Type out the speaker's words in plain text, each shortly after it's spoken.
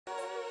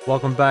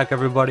Welcome back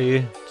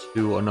everybody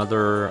to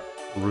another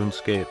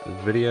Runescape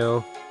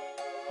video.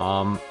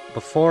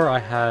 Before I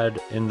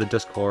had in the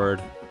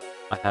Discord,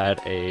 I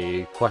had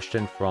a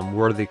question from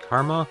Worthy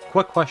Karma.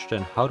 Quick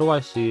question, how do I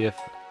see if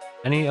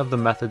any of the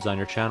methods on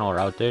your channel are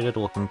outdated?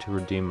 Looking to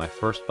redeem my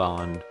first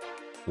bond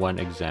when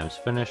exams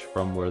finish,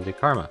 from Worthy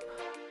Karma.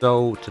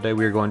 So today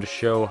we are going to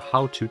show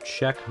how to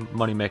check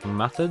money-making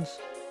methods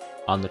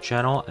on the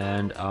channel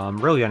and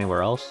really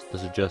anywhere else.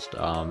 This is just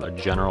a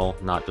general,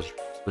 not just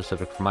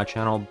specific for my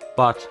channel,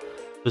 but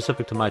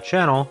specific to my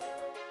channel.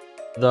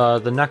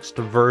 The next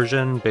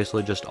version,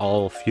 basically just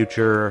all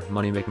future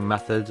money-making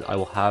methods, I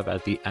will have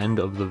at the end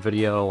of the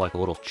video, like a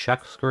little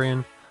check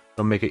screen.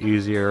 It'll make it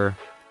easier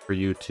for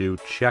you to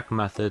check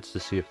methods to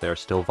see if they're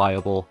still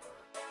viable,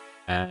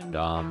 and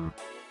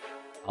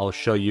I'll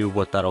show you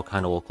what that'll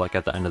kind of look like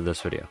at the end of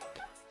this video.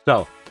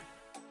 So,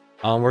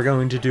 we're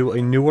going to do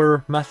a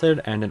newer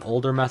method and an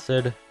older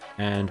method,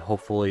 and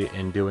hopefully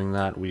in doing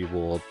that we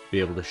will be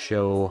able to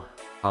show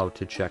how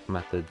to check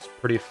methods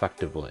pretty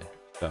effectively.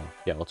 So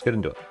yeah, let's get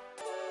into it.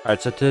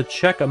 Alright, so to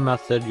check a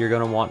method, you're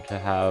going to want to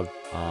have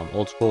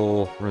old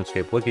school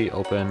RuneScape wiki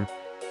open.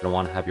 You're going to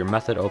want to have your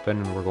method open,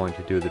 and we're going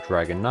to do the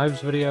Dragon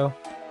Knives video.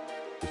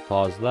 Just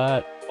pause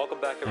that.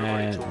 Welcome back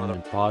everybody to another...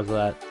 Pause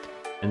that.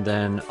 And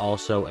then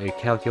also a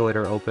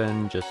calculator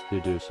open, just to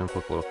do some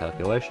quick little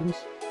calculations.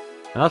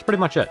 And that's pretty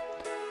much it.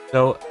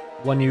 So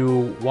when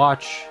you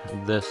watch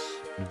this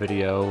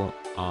video,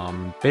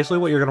 basically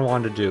what you're going to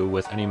want to do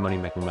with any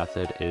money-making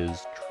method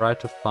is try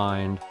to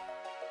find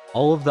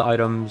all of the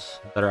items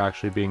that are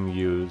actually being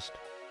used.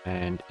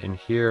 And in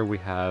here we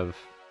have,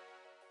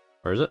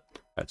 where is it?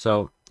 Right,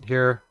 so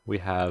here we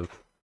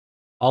have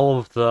all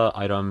of the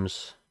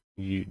items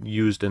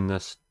used in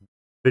this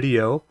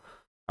video.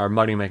 Our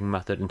money-making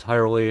method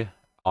entirely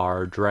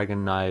are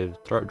dragon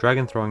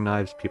throwing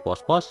knives P++,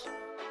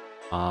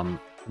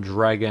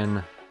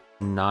 dragon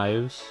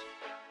knives,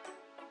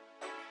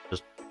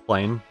 just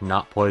plain,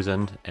 not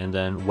poisoned, and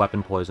then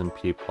weapon poison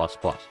P++,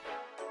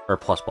 or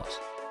 ++.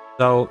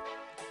 So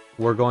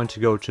we're going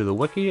to go to the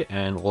wiki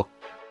and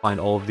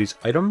find all of these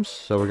items.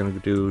 So we're going to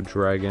do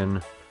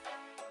dragon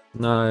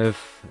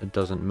knife, it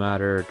doesn't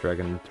matter,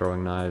 dragon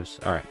throwing knives.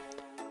 Alright,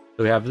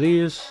 so we have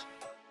these,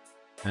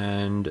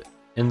 and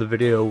in the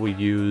video we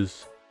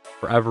use,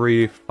 for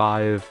every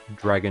 5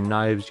 dragon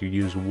knives you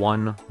use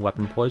 1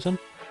 weapon poison.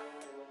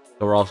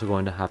 So we're also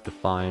going to have to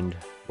find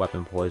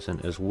weapon poison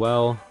as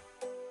well.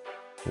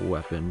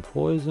 Weapon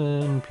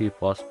poison, P++,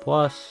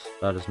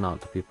 that is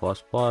not the P++.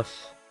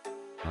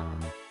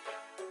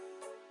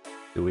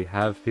 Do we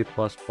have P++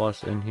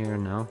 in here?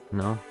 No,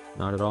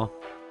 not at all.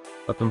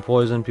 Weapon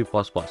poison, P++.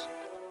 So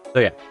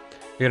yeah,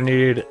 you're going to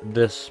need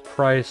this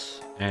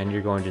price, and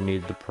you're going to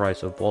need the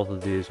price of both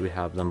of these. We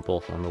have them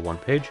both on the one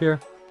page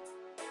here.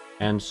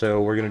 And so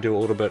we're going to do a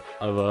little bit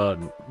of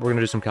we're going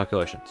to do some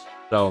calculations.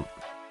 So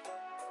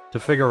to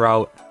figure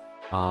out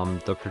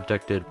the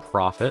predicted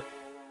profit,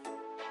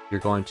 you're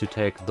going to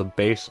take the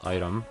base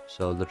item,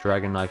 so the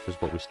dragon knife is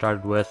what we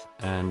started with,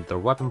 and the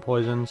weapon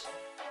poisons,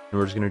 and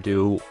we're just going to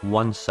do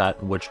one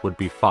set, which would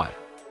be 5.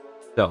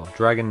 So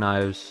dragon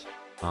knives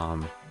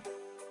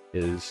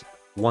is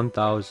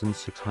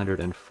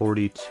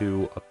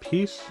 1,642 a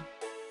piece.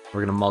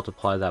 We're going to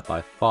multiply that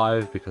by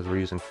 5 because we're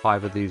using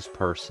 5 of these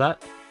per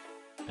set,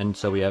 and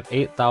so we have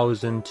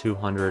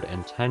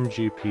 8,210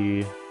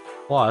 GP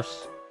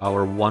plus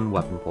our 1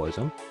 weapon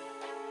poison.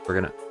 We're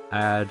going to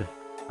add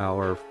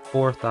our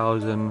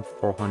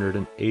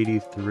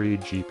 4,483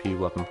 GP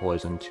weapon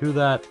poison to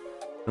that,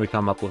 and we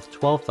come up with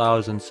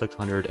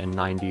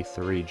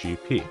 12,693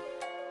 GP.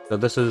 So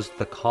this is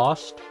the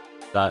cost,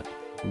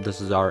 this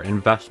is our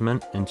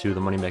investment into the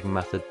money-making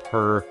method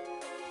per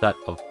set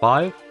of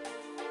 5.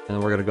 And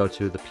then we're going to go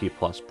to the P++,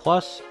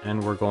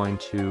 and we're going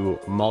to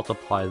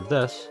multiply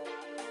this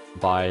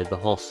by the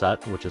whole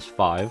set, which is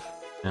 5.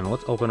 And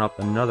let's open up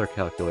another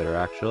calculator,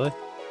 actually,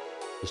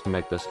 just to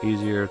make this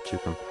easier to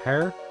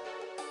compare.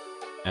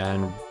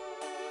 And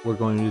we're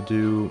going to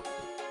do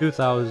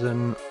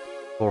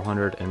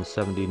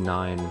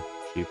 2,479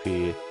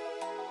 GP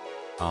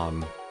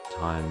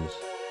times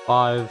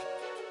 5.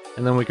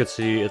 And then we could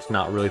see it's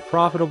not really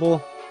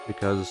profitable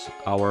because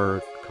our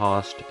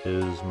cost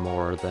is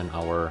more than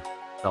our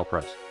sell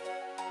price.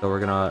 So we're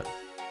gonna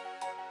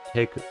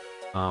take,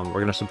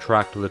 we're gonna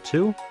subtract the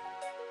 2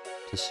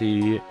 to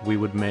see we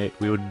would be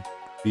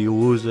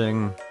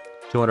losing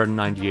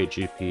 298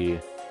 GP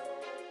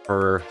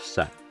per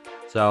set.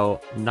 So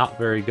not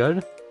very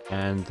good.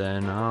 And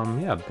then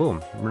yeah,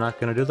 boom, we're not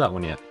gonna do that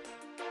one yet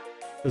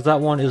because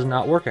that one is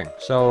not working.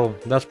 So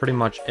that's pretty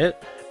much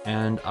it.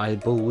 And I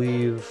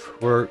believe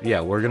we're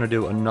gonna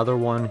do another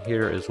one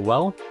here as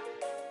well.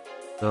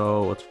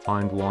 So let's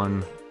find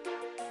one.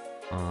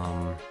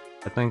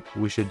 I think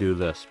we should do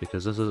this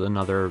because this is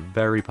another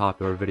very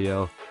popular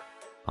video.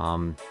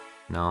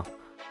 No,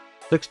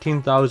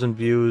 16,000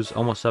 views,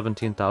 almost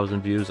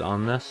 17,000 views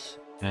on this,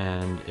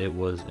 and it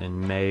was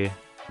in May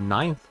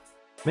 9th.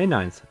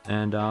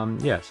 And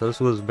yeah, so this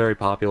was very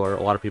popular.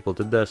 A lot of people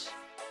did this,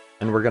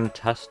 and we're going to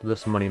test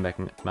this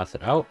money-making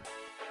method out.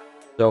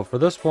 So for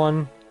this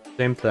one,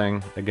 same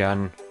thing.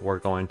 Again, we're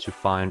going to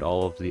find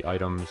all of the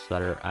items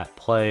that are at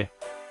play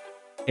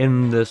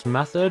in this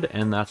method,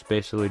 and that's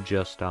basically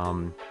just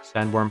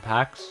sandworm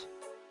packs,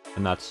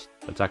 and that's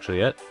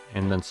actually it,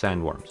 and then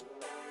sandworms.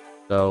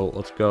 So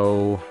let's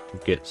go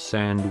get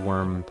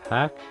sandworm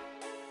pack.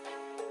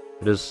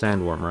 It is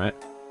sandworm, right?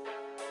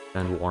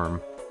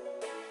 Sandworm.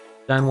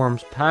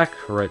 Sandworms pack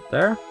right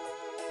there,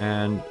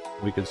 and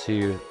we can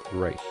see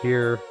right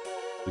here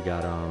we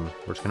got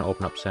we're just gonna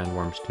open up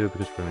sandworms too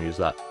because we're gonna use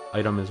that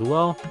item as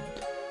well.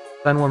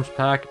 Sandworms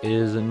pack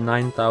is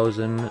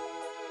 9,000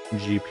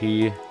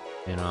 GP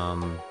in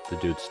the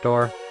dude's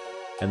store,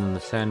 and then the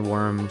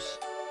sandworms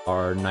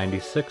are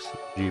 96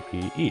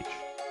 GP each.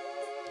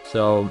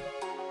 So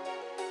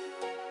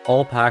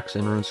all packs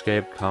in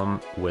RuneScape come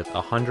with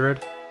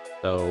 100,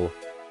 so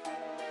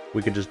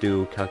we could just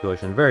do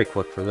calculation very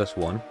quick for this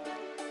one.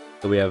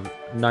 So we have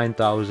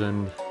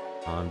 9,000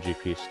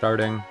 GP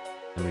starting,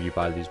 and you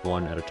buy these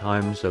one at a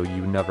time, so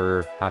you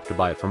never have to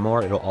buy it for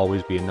more. It'll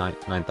always be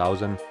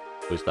 9,000,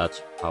 because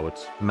that's how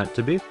it's meant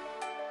to be.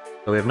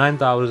 So we have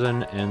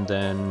 9,000, and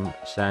then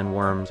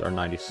sandworms are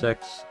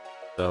 96,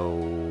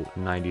 so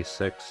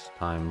 96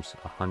 times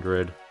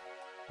 100,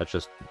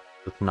 that's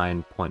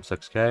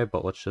 9.6k,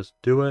 but let's just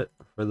do it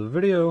for the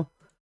video.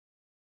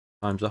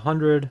 Times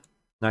 100,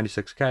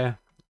 96k,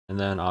 and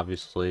then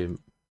obviously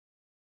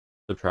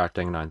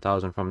subtracting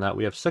 9,000 from that,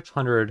 we have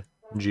 600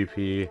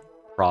 GP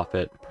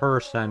profit per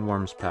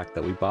sandworms pack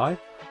that we buy.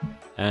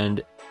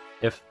 And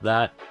if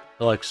that,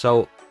 like,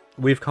 so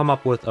we've come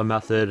up with a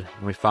method,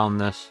 and we found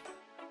this,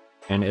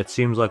 and it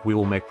seems like we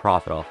will make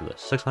profit off of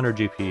this. 600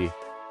 GP,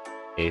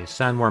 a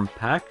sandworm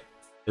pack,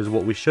 is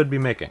what we should be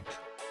making.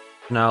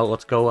 Now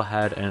let's go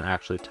ahead and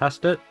actually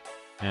test it,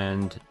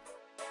 and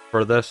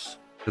for this,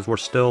 because we're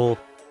still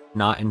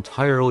not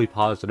entirely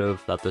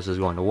positive that this is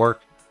going to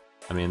work.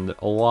 I mean,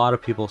 a lot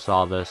of people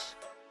saw this,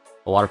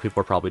 a lot of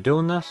people are probably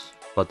doing this,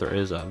 but there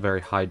is a very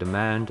high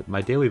demand.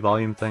 My daily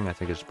volume thing I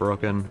think is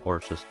broken, or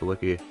it's just the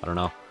wiki, I don't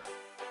know.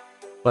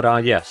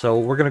 But yeah, so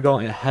we're gonna go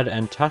ahead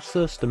and test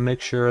this to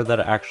make sure that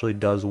it actually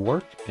does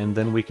work, and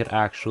then we could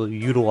actually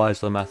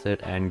utilize the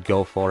method and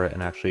go for it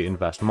and actually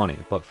invest money.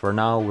 But for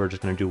now, we're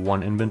just gonna do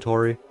one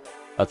inventory.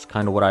 That's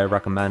kind of what I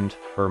recommend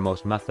for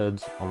most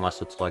methods,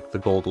 unless it's like the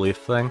gold leaf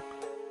thing,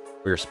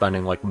 where you're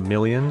spending like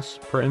millions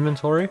per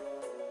inventory.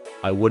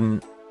 I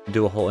wouldn't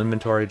do a whole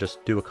inventory,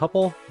 just do a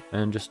couple,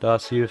 and just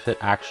see if it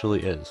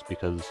actually is,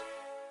 because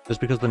just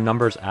because the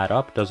numbers add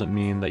up doesn't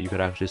mean that you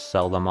could actually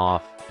sell them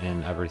off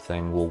and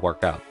everything will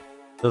work out.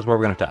 This is what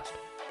we're going to test.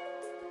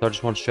 So I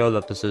just want to show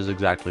that this is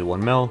exactly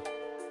 1 mil.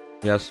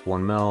 Yes,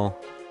 1 mil.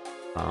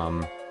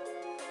 Then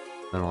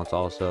let's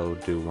also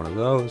do one of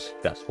those.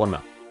 Yes, 1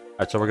 mil.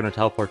 Alright, so we're going to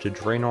teleport to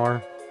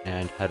Draenor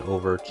and head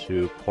over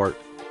to Port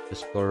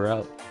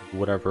Explorer,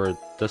 whatever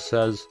this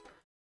says,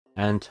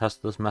 and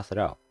test this method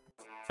out.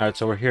 Alright,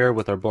 so we're here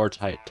with our board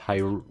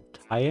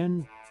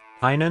Tynan,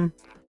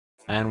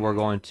 and we're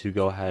going to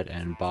go ahead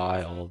and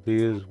buy all of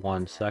these.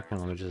 1 second,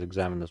 let me just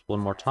examine this one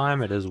more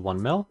time. It is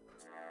 1 mil,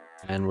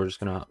 and we're just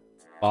gonna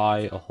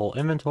buy a whole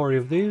inventory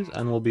of these,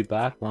 and we'll be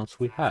back once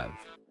we have.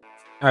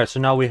 Alright, so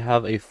now we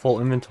have a full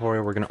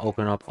inventory. We're gonna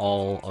open up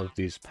all of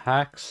these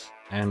packs,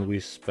 and we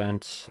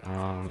spent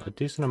a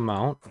decent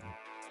amount.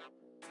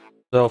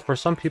 So for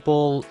some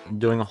people,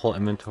 doing a whole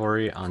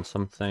inventory on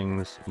some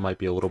things might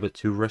be a little bit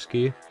too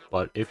risky,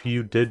 but if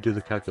you did do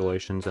the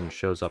calculations and it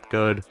shows up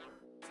good,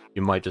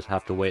 you might just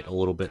have to wait a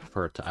little bit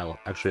for it to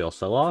actually all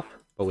sell off.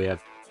 But we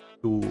have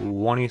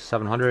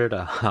 2,700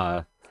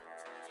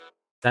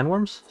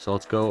 sandworms, so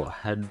let's go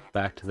head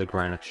back to the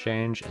Grand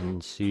Exchange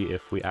and see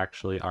if we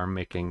actually are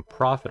making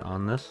profit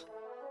on this.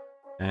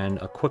 And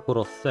a quick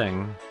little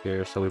thing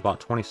here, so we bought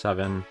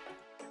 27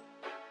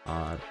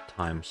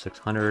 times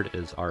 600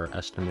 is our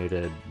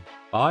estimated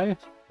buy,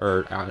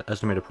 or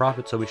estimated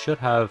profit, so we should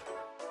have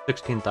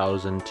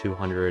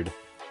 16,200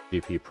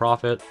 GP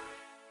profit.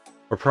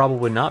 Or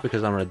probably not,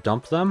 because I'm going to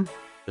dump them,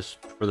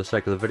 just for the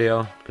sake of the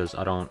video, because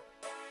I don't,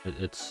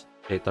 it's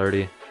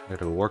 8:30, I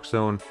gotta go work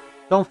soon.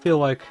 Don't feel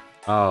like,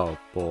 oh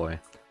boy.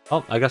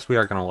 Oh, I guess we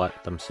are going to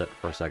let them sit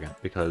for a second,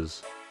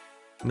 because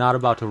not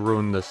about to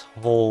ruin this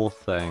whole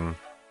thing.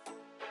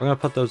 We're going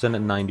to put those in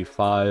at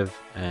 95,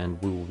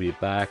 and we will be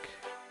back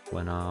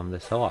when they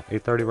sell off.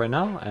 8:30 right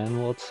now,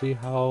 and let's see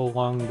how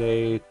long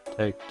they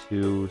take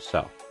to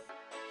sell.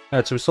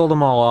 Alright, so we sold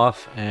them all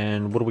off,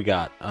 and what do we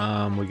got?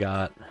 We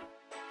got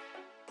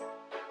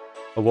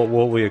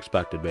what we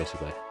expected,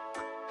 basically.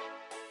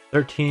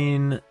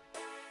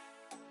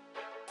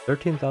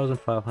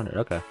 13,500,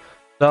 okay.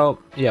 So,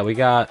 yeah, we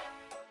got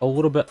a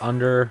little bit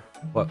under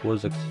what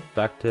was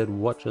expected.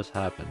 What just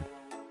happened?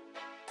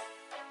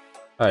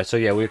 Alright, so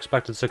yeah, we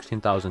expected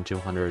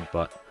 16,200,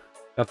 but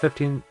got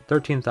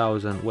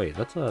 13,000. Wait,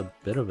 that's a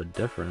bit of a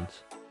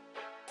difference.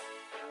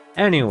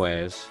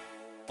 Anyways,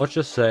 let's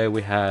just say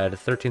we had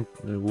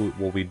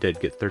well, we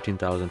did get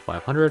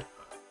 13,500,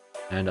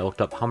 and I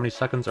looked up how many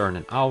seconds are in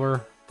an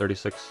hour.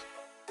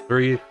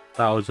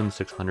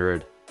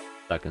 3,600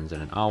 seconds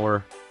in an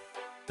hour.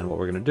 And what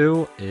we're gonna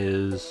do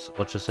is,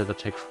 let's just say that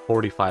takes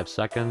 45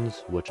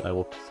 seconds, which I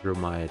looked through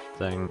my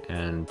thing,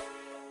 and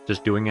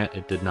just doing it,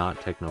 it did not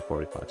take no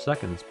 45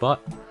 seconds,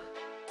 but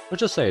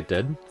let's just say it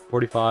did.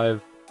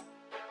 45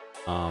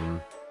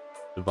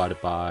 divided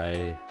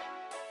by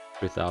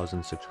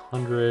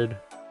 3,600,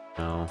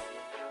 no,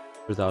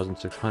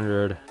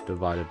 3,600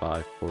 divided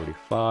by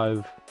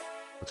 45.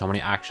 That's how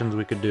many actions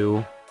we could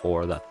do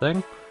for that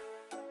thing.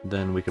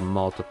 Then we can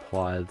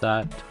multiply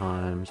that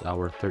times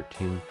our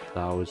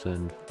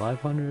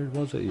 13,500,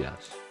 was it?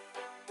 Yes.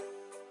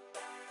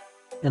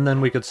 And then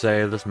we could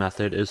say this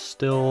method is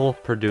still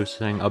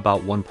producing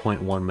about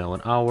 1.1 mil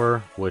an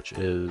hour, which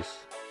is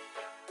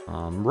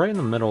right in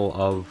the middle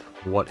of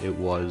what it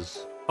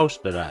was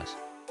posted as.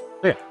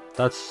 So yeah,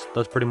 that's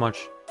pretty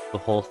much the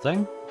whole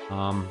thing.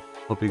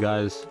 Hope you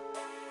guys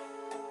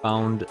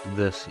found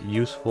this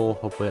useful.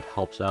 Hopefully it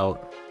helps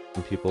out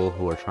some people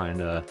who are trying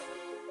to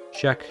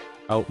check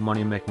out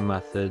money-making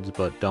methods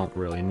but don't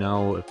really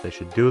know if they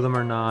should do them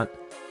or not,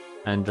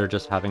 and they're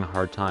just having a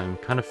hard time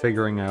kind of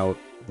figuring out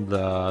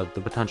the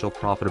potential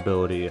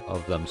profitability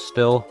of them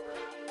still.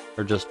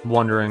 They're just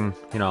wondering,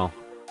 you know,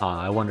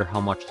 I wonder how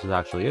much this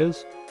actually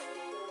is.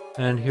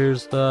 And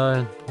here's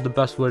the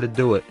best way to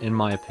do it, in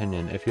my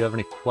opinion. If you have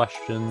any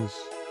questions,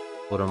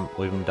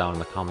 leave them down in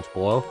the comments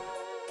below.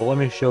 But let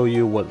me show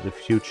you what the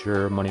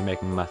future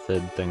money-making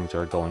method things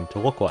are going to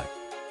look like.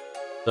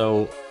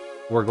 So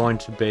we're going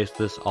to base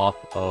this off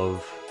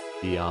of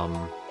the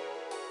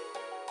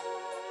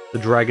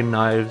dragon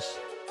knives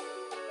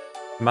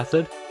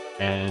method,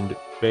 and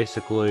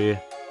basically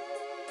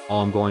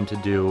all I'm going to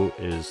do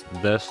is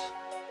this.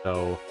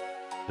 So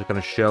it's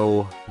going to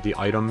show the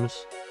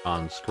items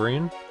on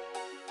screen,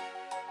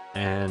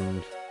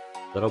 and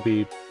that'll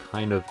be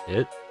kind of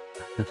it.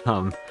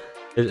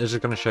 It's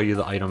just going to show you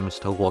the items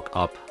to look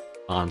up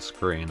on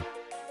screen.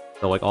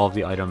 So like all of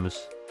the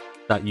items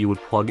that you would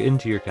plug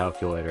into your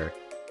calculator.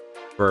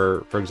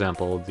 For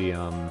example, the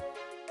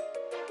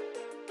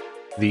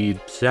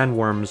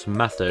sandworms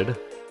method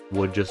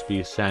would just be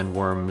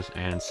sandworms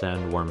and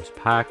sandworms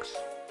packs.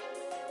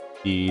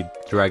 The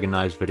dragon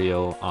knives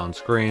video on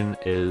screen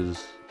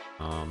is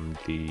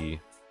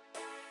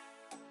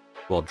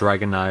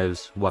dragon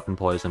knives weapon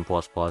poison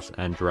 ++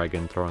 and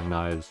dragon throwing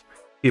knives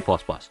P++.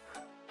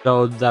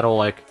 So that'll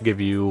like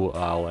give you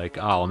like,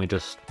 oh, let me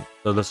just,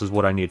 so this is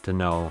what I need to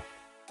know,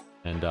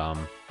 and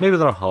maybe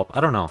that'll help.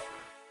 I don't know.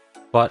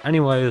 But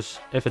anyways,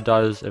 if it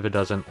does, if it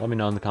doesn't, let me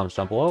know in the comments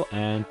down below,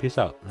 and peace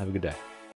out. Have a good day.